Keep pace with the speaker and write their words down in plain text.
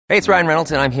Hey, it's Ryan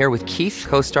Reynolds, and I'm here with Keith,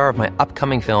 co-star of my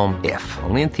upcoming film, If,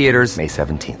 only in theaters May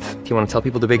 17th. Do you want to tell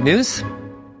people the big news?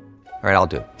 All right, I'll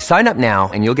do it. Sign up now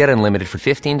and you'll get unlimited for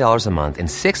 $15 a month and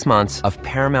 6 months of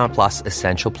Paramount Plus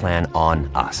Essential Plan on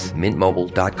us.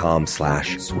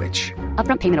 MintMobile.com/switch.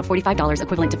 Upfront payment of $45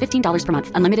 equivalent to $15 per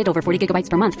month. Unlimited over 40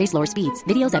 gigabytes per month. Face lower speeds.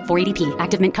 Videos at 480p.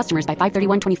 Active Mint customers by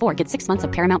 531.24 get 6 months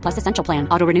of Paramount Plus Essential Plan.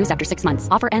 Auto renews after 6 months.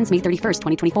 Offer ends May 31st,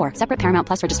 2024. Separate Paramount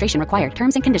Plus registration required.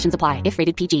 Terms and conditions apply if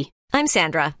rated PG. I'm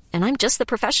Sandra, and I'm just the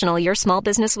professional your small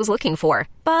business was looking for.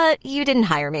 But you didn't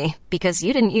hire me because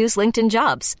you didn't use LinkedIn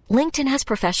Jobs. LinkedIn has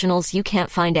professionals you can't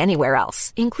find anywhere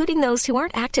else, including those who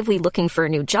aren't actively looking for a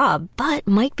new job, but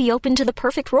might be open to the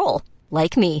perfect role,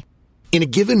 like me. In a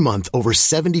given month, over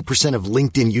 70% of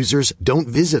LinkedIn users don't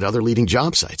visit other leading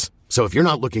job sites. So if you're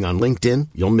not looking on LinkedIn,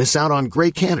 you'll miss out on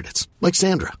great candidates like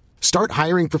Sandra. Start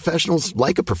hiring professionals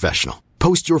like a professional.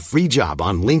 Post your free job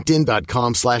on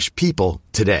linkedin.com/people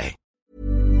today.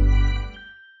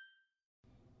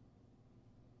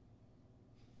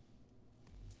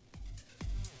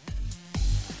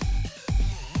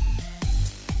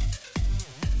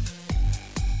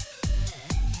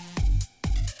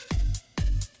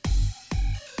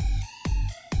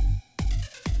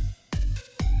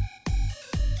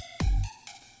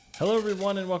 Hello,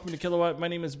 everyone, and welcome to Kilowatt. My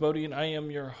name is Bodie, and I am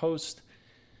your host.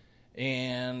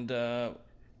 And, I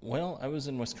was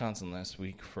in Wisconsin last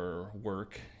week for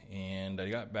work, and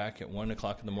I got back at 1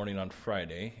 o'clock in the morning on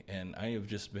Friday, and I have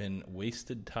just been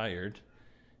wasted, tired,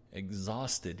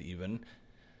 exhausted even,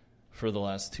 for the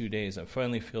last 2 days. I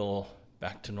finally feel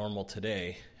back to normal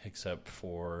today, except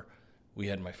for we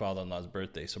had my father-in-law's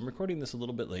birthday. So I'm recording this a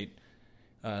little bit late.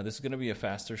 This is going to be a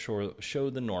faster show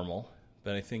than normal,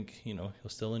 but I think, you'll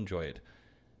still enjoy it.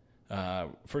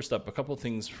 First up, a couple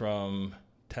things from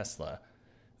Tesla.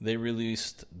 They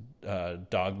released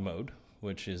dog mode,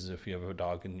 which is if you have a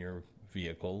dog in your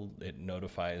vehicle, it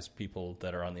notifies people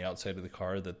that are on the outside of the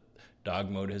car that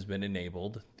dog mode has been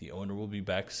enabled. The owner will be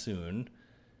back soon.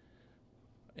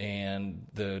 And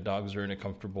the dogs are in a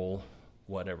comfortable,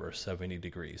 70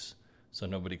 degrees. So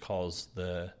nobody calls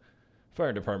the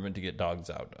fire department to get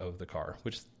dogs out of the car,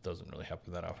 which doesn't really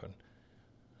happen that often.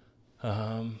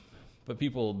 But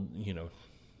people,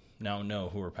 now know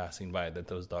who are passing by that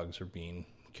those dogs are being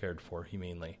cared for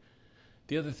humanely.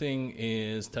 The other thing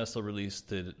is Tesla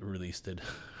released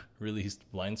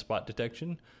blind spot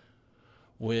detection,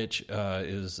 which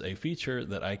is a feature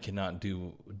that I cannot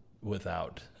do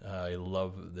without. I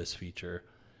love this feature,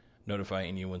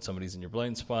 notifying you when somebody's in your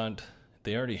blind spot.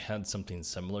 They already had something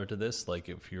similar to this, like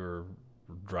if you're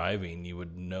driving, you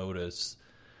would notice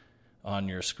on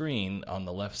your screen on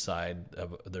the left side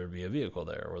there'd be a vehicle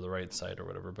there, or the right side or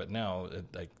whatever. But now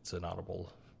it's an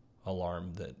audible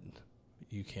alarm that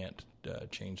you can't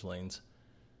change lanes.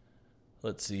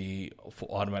 Let's see,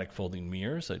 automatic folding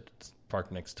mirrors. I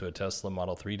parked next to a Tesla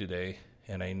Model 3 today,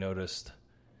 and I noticed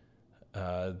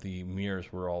the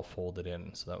mirrors were all folded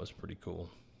in, so that was pretty cool.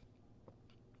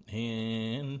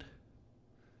 And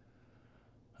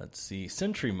let's see,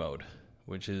 Sentry mode,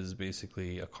 which is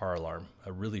basically a car alarm,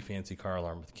 a really fancy car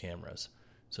alarm with cameras.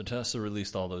 So Tesla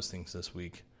released all those things this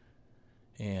week,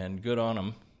 and good on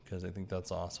them, because I think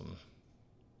that's awesome.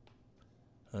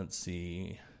 Let's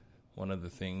see, one other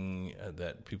thing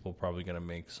that people are probably going to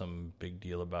make some big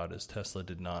deal about is Tesla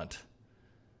did not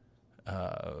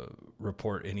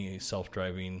report any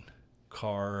self-driving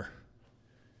car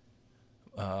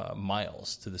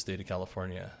miles to the state of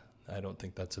California. I don't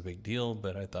think that's a big deal,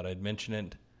 but I thought I'd mention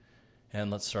it. And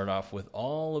let's start off with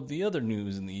all of the other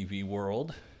news in the EV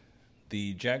world.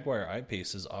 The Jaguar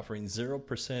I-Pace is offering Jaguar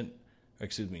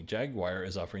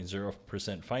is offering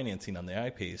 0% financing on the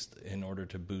I-Pace in order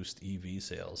to boost EV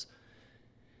sales.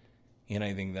 And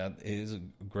I think that is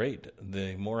great.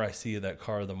 The more I see of that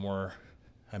car, the more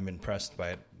I'm impressed by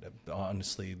it.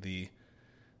 Honestly, the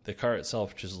car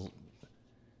itself just,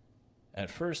 at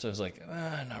first I was like,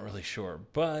 not really sure.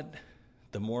 But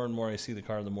the more and more I see the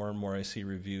car, the more and more I see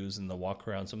reviews and the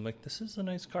walk-arounds, I'm like, this is a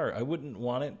nice car. I wouldn't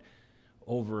want it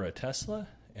over a Tesla,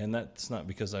 and that's not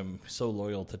because I'm so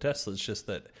loyal to Tesla. It's just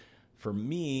that for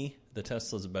me, the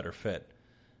Tesla's a better fit.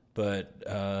 But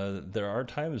there are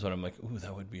times when I'm like, ooh,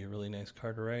 that would be a really nice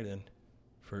car to ride in,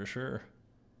 for sure.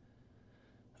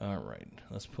 All right,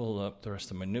 let's pull up the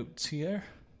rest of my notes here.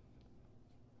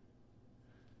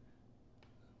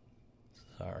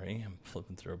 Sorry, I'm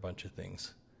flipping through a bunch of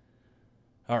things.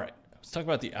 All right, let's talk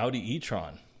about the Audi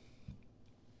e-tron.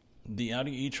 The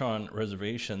Audi e-tron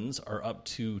reservations are up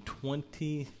to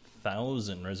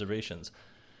 20,000 reservations.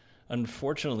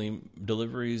 Unfortunately,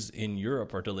 deliveries in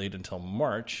Europe are delayed until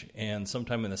March and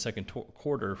sometime in the second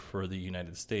quarter for the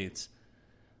United States.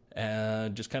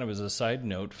 Just kind of as a side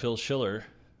note, Phil Schiller,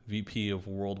 VP of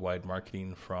Worldwide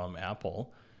Marketing from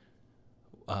Apple,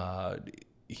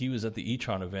 he was at the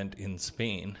e-tron event in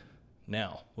Spain.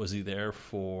 Now, was he there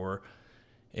for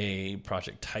a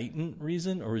Project Titan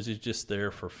reason, or was he just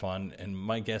there for fun? And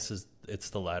my guess is it's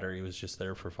the latter. He was just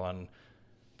there for fun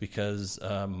because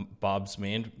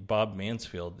Bob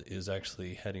Mansfield is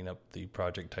actually heading up the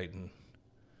Project Titan,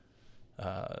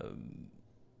 I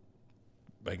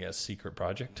guess, secret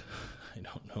project. I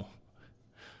don't know.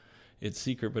 It's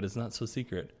secret, but it's not so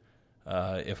secret.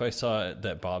 If I saw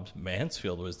that Bob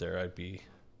Mansfield was there,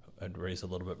 I'd raise a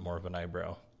little bit more of an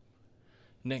eyebrow.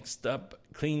 Next up,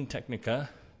 Clean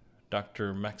Technica,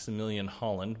 Dr. Maximilian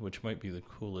Holland, which might be the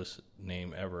coolest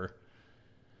name ever.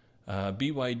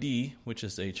 BYD, which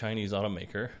is a Chinese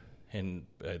automaker, and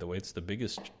by the way, it's the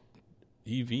biggest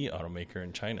EV automaker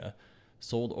in China,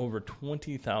 sold over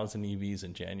 20,000 EVs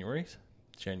in January.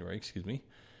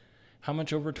 How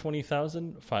much over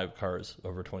 20,000? 5 cars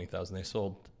over 20,000. They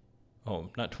sold,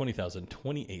 not 20,000,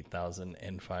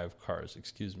 28,005 cars.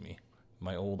 Excuse me.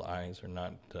 My old eyes are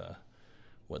not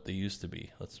what they used to be.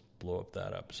 Let's blow up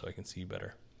that up so I can see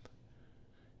better.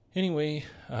 Anyway,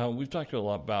 we've talked a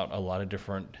lot about a lot of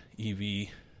different EV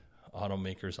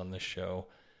automakers on this show,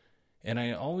 and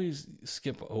I always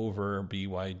skip over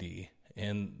BYD.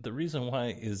 And the reason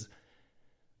why is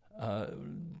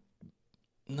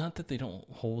not that they don't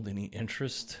hold any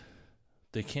interest.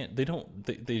 They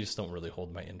just don't really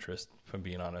hold my interest, if I'm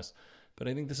being honest. But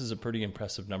I think this is a pretty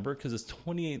impressive number because it's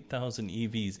 28,000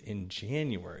 EVs in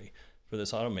January for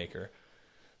this automaker.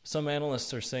 Some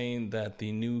analysts are saying that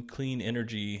the new clean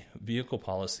energy vehicle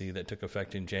policy that took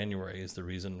effect in January is the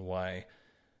reason why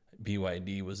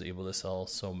BYD was able to sell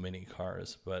so many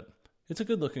cars. But it's a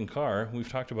good-looking car. We've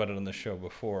talked about it on the show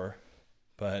before.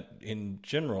 But in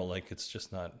general, it's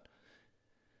just not...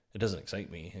 It doesn't excite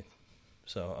me.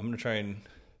 So I'm going to try and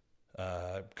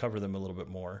cover them a little bit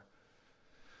more.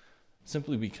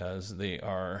 Simply because they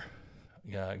are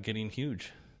getting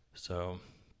huge.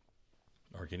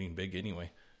 Or getting big anyway.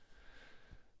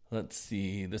 Let's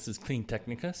see. This is Clean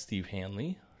Technica, Steve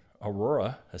Hanley.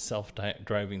 Aurora, a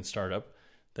self-driving startup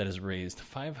that has raised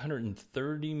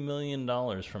 $530 million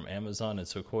from Amazon and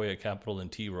Sequoia Capital and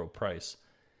T. Rowe Price,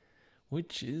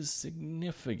 which is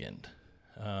significant.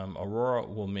 Aurora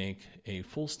will make a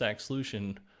full-stack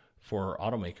solution for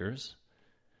automakers.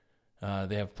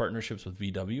 They have partnerships with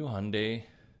VW, Hyundai,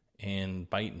 and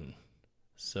Byton.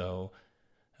 So,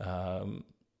 I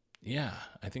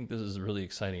think this is really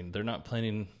exciting. They're not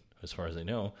planning, as far as I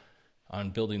know,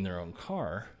 on building their own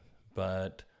car,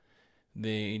 but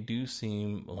they do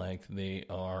seem like they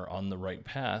are on the right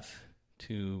path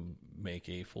to make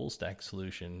a full-stack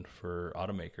solution for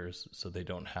automakers so they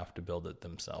don't have to build it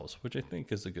themselves, which I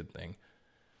think is a good thing.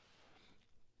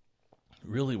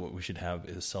 Really what we should have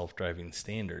is self-driving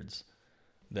standards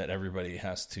that everybody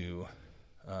has to,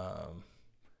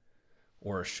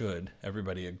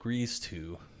 everybody agrees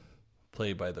to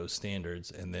play by those standards,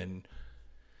 and then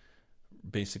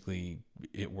basically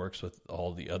it works with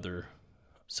all the other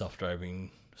self-driving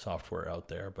software out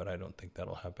there, but I don't think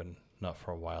that'll happen, not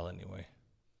for a while anyway.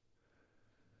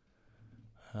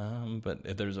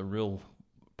 But there's a real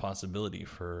possibility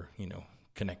for,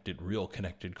 real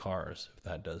connected cars if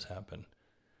that does happen.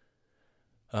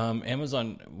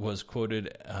 Amazon was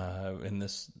quoted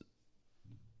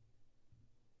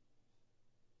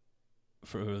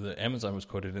Amazon was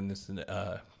quoted in this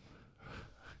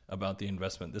about the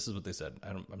investment. This is what they said.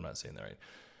 I'm not saying that right.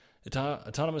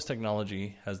 Autonomous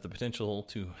technology has the potential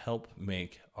to help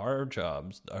make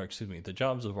the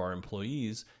jobs of our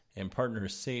employees and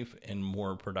partners safe and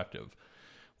more productive.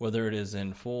 Whether it is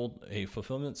in a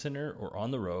fulfillment center or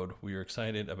on the road, we are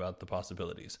excited about the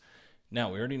possibilities.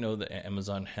 Now, we already know that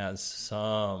Amazon has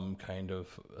some kind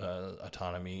of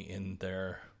autonomy in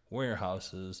their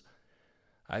warehouses.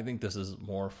 I think this is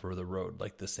more for the road,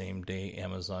 like the same day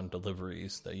Amazon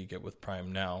deliveries that you get with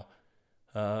Prime Now.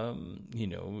 A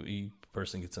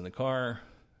person gets in the car,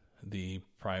 the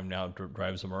Prime Now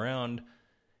drives them around,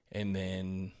 and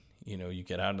then, you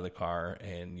get out of the car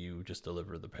and you just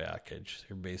deliver the package.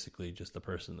 You're basically just the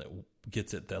person that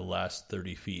gets it the last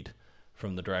 30 feet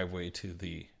from the driveway to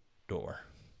the door.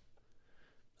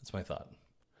 That's my thought.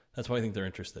 That's why I think they're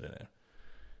interested in it.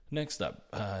 Next up,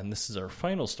 and this is our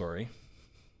final story,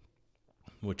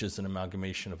 which is an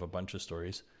amalgamation of a bunch of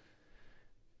stories.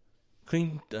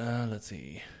 Let's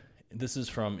see. This is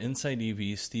from Inside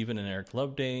EV, Stephen and Eric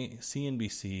Loveday,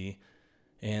 CNBC,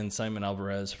 and Simon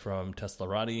Alvarez from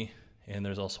Teslarati. And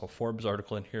there's also a Forbes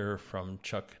article in here from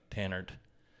Chuck Tannert.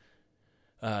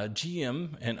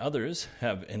 GM and others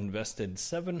have invested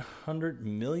 $700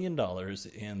 million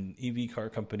in EV car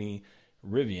company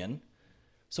Rivian.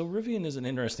 So Rivian is an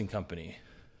interesting company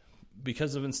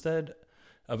because instead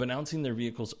of announcing their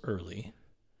vehicles early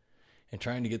and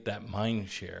trying to get that mind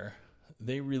share,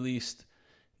 they released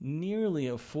nearly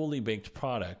a fully baked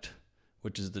product,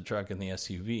 which is the truck and the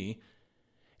SUV,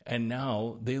 and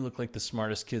now they look like the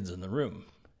smartest kids in the room.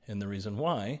 And the reason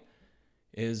why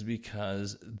is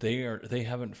because they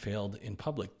haven't failed in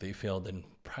public. They failed in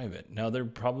private. Now they're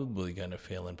probably going to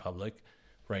fail in public.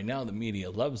 Right now the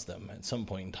media loves them. At some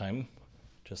point in time,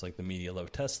 just like the media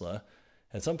love Tesla,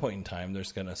 at some point in time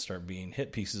there's going to start being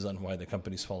hit pieces on why the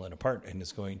company's falling apart and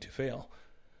is going to fail.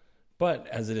 But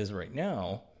as it is right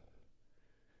now,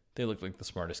 they look like the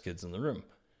smartest kids in the room.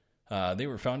 They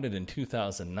were founded in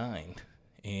 2009,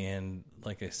 and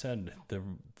like I said,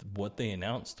 what they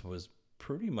announced was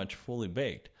pretty much fully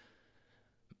baked.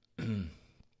 The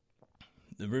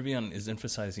Rivian is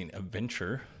emphasizing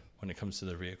adventure when it comes to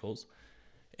their vehicles.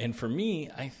 And for me,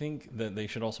 I think that they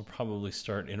should also probably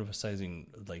start emphasizing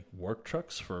like work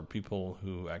trucks for people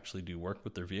who actually do work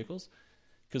with their vehicles.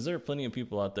 Because there are plenty of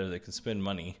people out there that can spend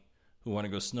money who want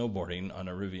to go snowboarding on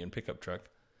a Rivian pickup truck.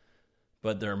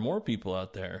 But there are more people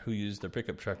out there who use their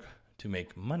pickup truck to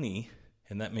make money,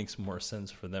 and that makes more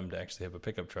sense for them to actually have a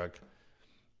pickup truck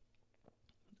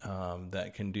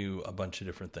that can do a bunch of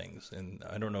different things. And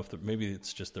I don't know if maybe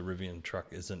it's just the Rivian truck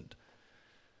isn't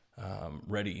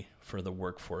ready for the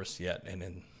workforce yet, and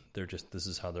then this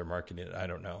is how they're marketing it. I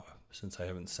don't know, since I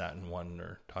haven't sat in one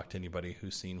or talked to anybody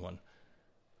who's seen one,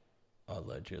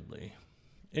 allegedly.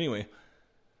 Anyway,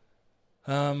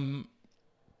 in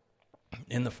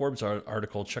the Forbes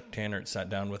article, Chuck Tanner sat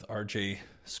down with R.J.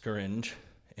 Scuringe,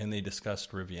 and they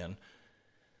discussed Rivian.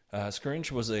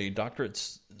 Scuringe was a doctorate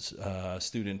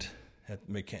student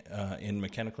in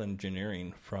mechanical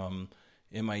engineering from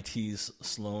MIT's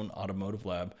Sloan Automotive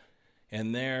Lab.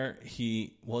 And there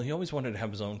he always wanted to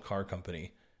have his own car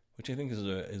company, which I think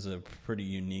is a pretty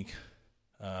unique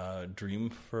dream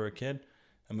for a kid.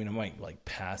 I mean, it might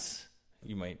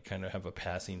you might kind of have a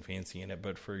passing fancy in it,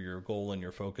 but for your goal and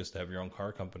your focus to have your own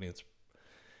car company, it's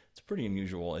pretty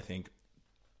unusual, I think.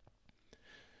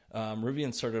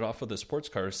 Rivian started off with a sports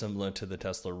car similar to the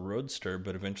Tesla Roadster,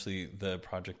 but eventually the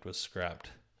project was scrapped.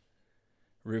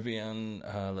 Rivian,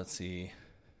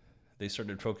 they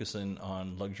started focusing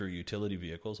on luxury utility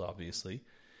vehicles, obviously.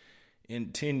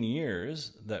 In 10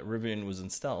 years that Rivian was in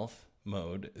stealth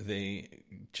mode, they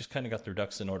just kind of got their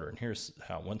ducks in order. And here's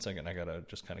how. One second, I got to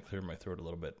just kind of clear my throat a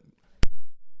little bit.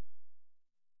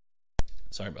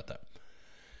 Sorry about that.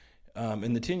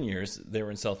 In the 10 years they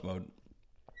were in stealth mode,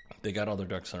 they got all their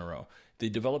ducks in a row. They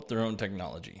developed their own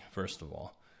technology, first of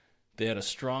all. They had a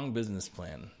strong business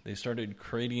plan. They started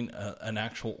creating an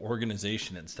actual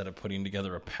organization instead of putting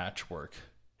together a patchwork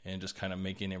and just kind of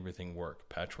making everything work.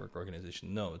 Patchwork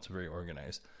organization. No, it's very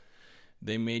organized.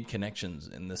 They made connections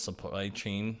in the supply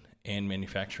chain and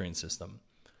manufacturing system.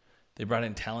 They brought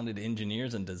in talented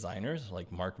engineers and designers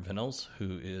like Mark Vinyls,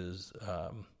 who is,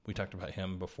 we talked about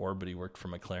him before, but he worked for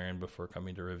McLaren before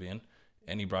coming to Rivian.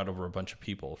 And he brought over a bunch of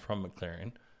people from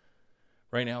McLaren.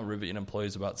 Right now, Rivian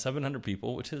employs about 700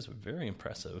 people, which is very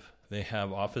impressive. They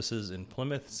have offices in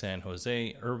Plymouth, San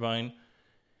Jose, Irvine,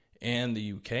 and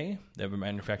the UK. They have a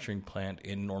manufacturing plant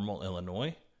in Normal,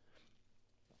 Illinois.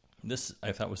 This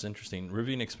I thought was interesting.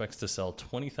 Rivian expects to sell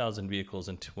 20,000 vehicles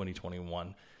in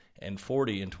 2021 and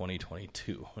 40 in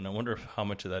 2022. And I wonder how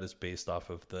much of that is based off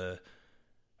of the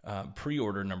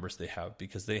pre-order numbers they have,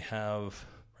 because they have...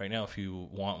 Right now, if you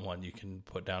want one, you can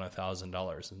put down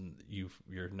 $1,000, and you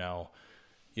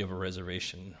have a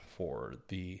reservation for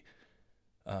the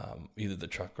either the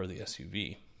truck or the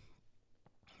SUV.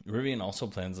 Rivian also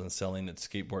plans on selling its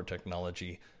skateboard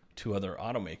technology to other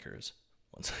automakers.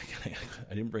 One second,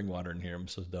 I didn't bring water in here. I'm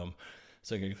so dumb.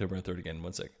 So I can clear my throat again.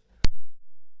 One sec.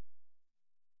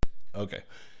 Okay.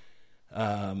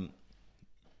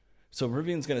 So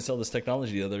Rivian's going to sell this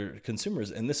technology to other consumers,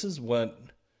 and this is what.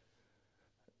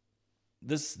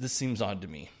 This seems odd to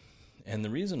me. And the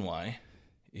reason why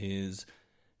is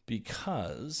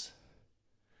because,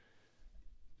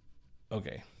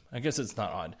 okay, I guess it's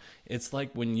not odd. It's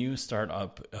like when you start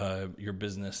up your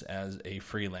business as a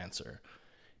freelancer.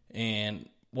 And,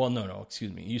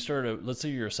 excuse me. Let's say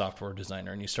you're a software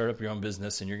designer and you start up your own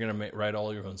business and you're going to write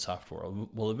all your own software.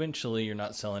 Well, eventually you're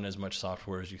not selling as much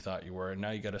software as you thought you were. And now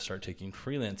you got to start taking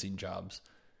freelancing jobs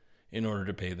in order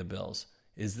to pay the bills.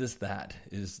 Is this that?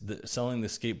 Is selling the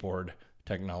skateboard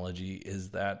technology, is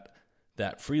that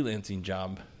freelancing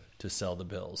job to sell the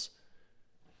bills?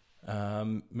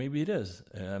 Maybe it is.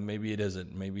 Maybe it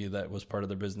isn't. Maybe that was part of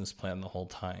their business plan the whole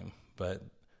time. But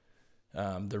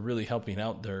they're really helping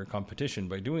out their competition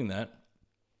by doing that,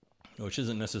 which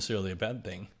isn't necessarily a bad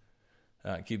thing.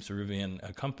 It keeps Rivian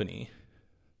a company,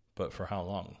 but for how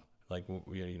long? Like,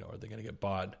 are they going to get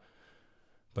bought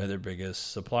by their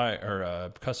biggest supplier or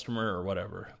customer or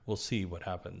whatever? We'll see what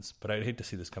happens. But I'd hate to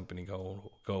see this company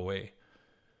go away.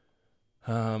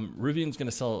 Rivian's going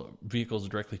to sell vehicles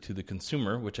directly to the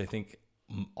consumer, which I think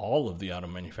all of the auto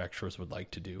manufacturers would like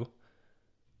to do.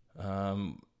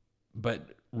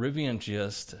 But Rivian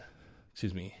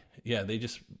they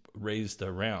just raised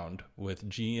a round with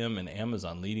GM and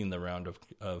Amazon leading the round of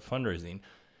fundraising,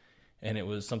 and it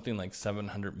was something like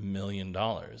 $700 million.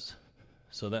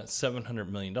 So that's $700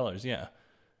 million, yeah.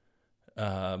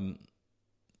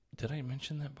 Did I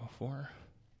mention that before?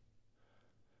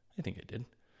 I think I did.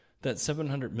 That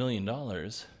 $700 million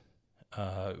was,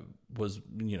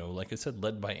 like I said,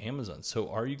 led by Amazon. So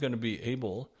are you going to be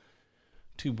able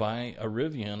to buy a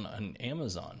Rivian on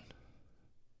Amazon?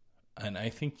 And I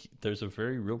think there's a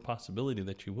very real possibility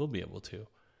that you will be able to.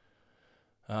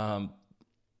 And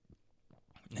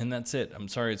that's it. I'm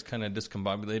sorry it's kind of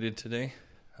discombobulated today.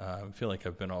 I feel like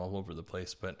I've been all over the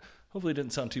place, but hopefully it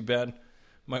didn't sound too bad.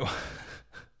 Because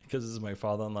this is my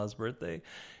father-in-law's birthday,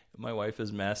 my wife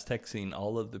is mass texting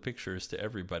all of the pictures to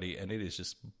everybody, and it is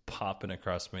just popping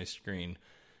across my screen.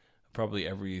 Probably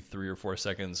every 3 or 4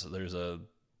 seconds, there's a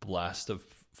blast of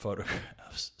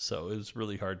photographs. So it was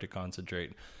really hard to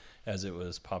concentrate as it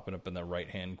was popping up in the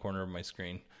right-hand corner of my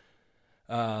screen.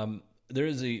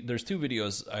 There's 2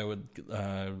 videos I would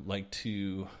like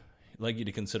you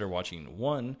to consider watching.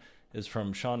 One is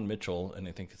from Sean Mitchell, and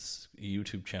I think it's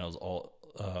YouTube channel's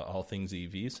All Things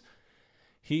EVs.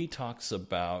 He talks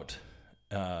about,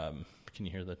 can you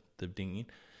hear the dinging?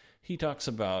 He talks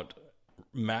about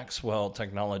Maxwell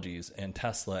Technologies and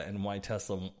Tesla and why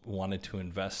Tesla wanted to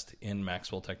invest in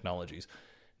Maxwell Technologies.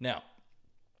 Now,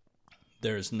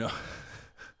 there's no,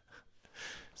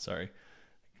 sorry,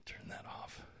 turn that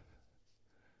off.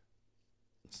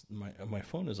 My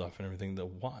phone is off and everything. The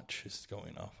watch is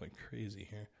going off like crazy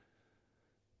here.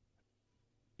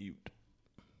 Mute.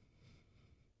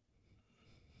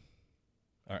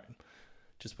 All right,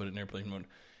 just put it in airplane mode.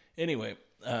 Anyway,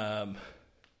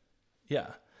 yeah.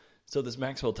 So this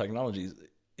Maxwell Technologies,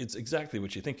 it's exactly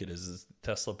what you think it is.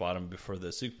 Tesla bought them before the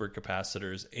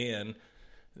supercapacitors and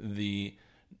the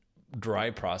dry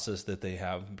process that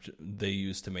they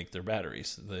use to make their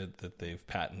batteries that they've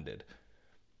patented.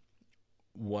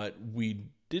 What we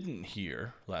didn't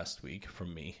hear last week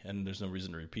from me, and there's no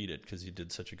reason to repeat it because you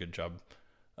did such a good job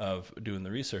of doing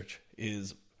the research,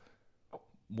 is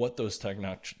what those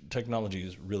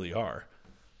technologies really are.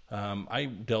 I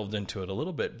delved into it a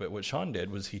little bit, but what Sean did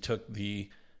was he took the,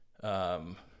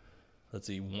 one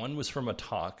was from a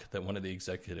talk that one of the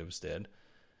executives did,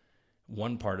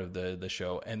 one part of the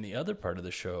show, and the other part of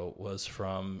the show was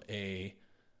from a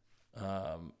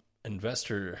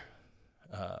investor.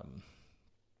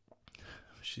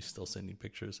 She's still sending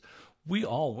pictures.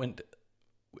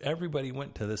 Everybody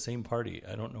went to the same party.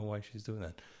 I don't know why she's doing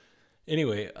that.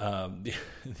 Anyway,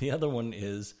 the other one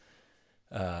is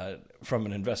from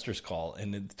an investor's call,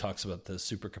 and it talks about the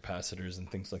supercapacitors and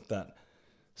things like that.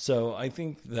 So I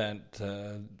think that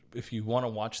if you want to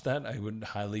watch that, I would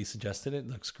highly suggest it. It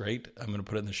looks great. I'm going to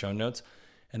put it in the show notes.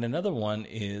 And another one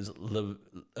is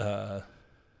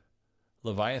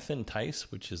Leviathan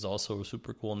Tice, which is also a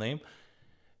super cool name.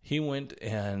 He went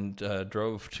and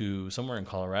drove to somewhere in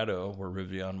Colorado where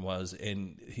Rivian was,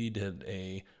 and he did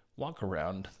a walk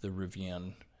around the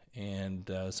Rivian, and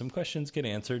some questions get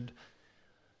answered.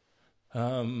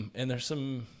 And there's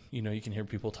some, you can hear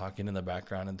people talking in the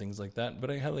background and things like that, but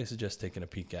I highly suggest taking a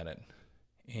peek at it.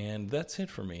 And that's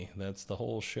it for me. That's the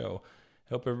whole show.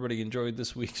 I hope everybody enjoyed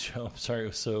this week's show. I'm sorry it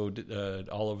was so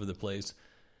all over the place.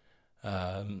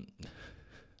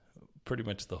 Pretty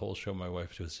much the whole show, my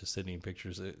wife was just sending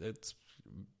pictures. It's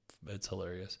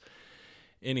hilarious.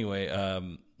 Anyway,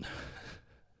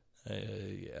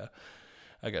 yeah,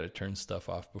 I got to turn stuff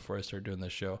off before I start doing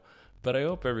this show. But I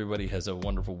hope everybody has a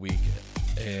wonderful week.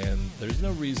 And there's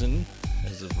no reason,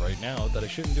 as of right now, that I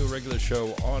shouldn't do a regular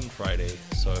show on Friday.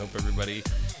 So I hope everybody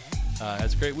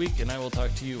has a great week, and I will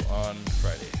talk to you on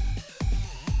Friday.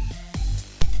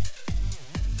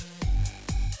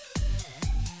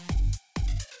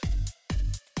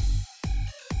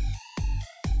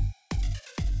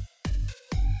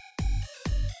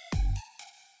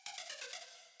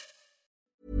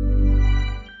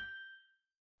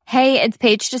 Hey, it's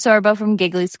Paige DeSorbo from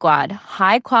Giggly Squad.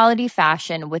 High quality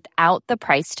fashion without the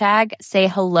price tag. Say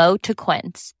hello to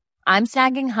Quince. I'm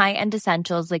snagging high-end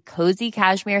essentials like cozy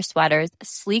cashmere sweaters,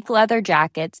 sleek leather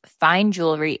jackets, fine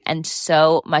jewelry, and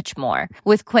so much more.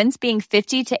 With Quince being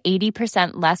 50 to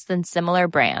 80% less than similar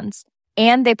brands.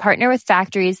 And they partner with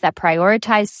factories that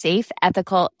prioritize safe,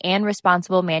 ethical, and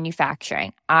responsible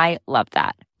manufacturing. I love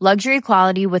that. Luxury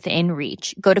quality within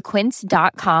reach. Go to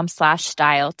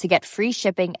quince.com/style to get free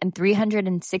shipping and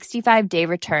 365-day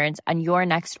returns on your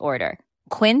next order.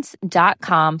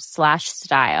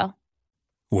 Quince.com/style.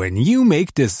 When you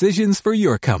make decisions for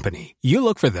your company, you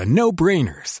look for the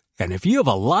no-brainers. And if you have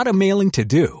a lot of mailing to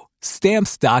do,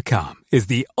 Stamps.com is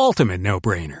the ultimate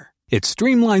no-brainer. It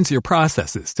streamlines your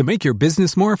processes to make your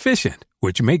business more efficient,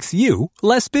 which makes you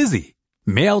less busy.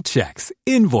 Mail checks,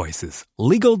 invoices,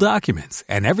 legal documents,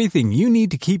 and everything you need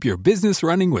to keep your business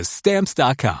running with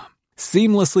Stamps.com.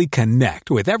 Seamlessly connect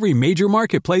with every major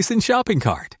marketplace and shopping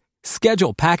cart.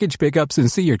 Schedule package pickups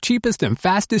and see your cheapest and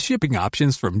fastest shipping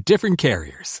options from different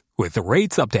carriers, with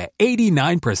rates up to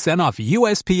 89% off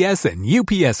USPS and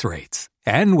UPS rates.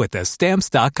 And with the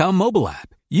Stamps.com mobile app,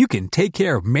 you can take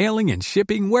care of mailing and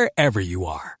shipping wherever you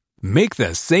are. Make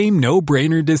the same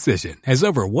no-brainer decision as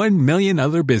over 1 million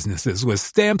other businesses with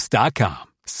Stamps.com.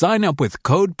 Sign up with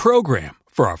code PROGRAM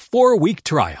for a 4-week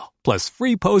trial, plus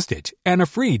free postage and a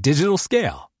free digital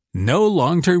scale. No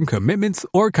long-term commitments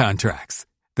or contracts.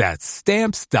 That's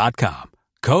Stamps.com.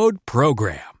 Code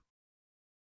PROGRAM.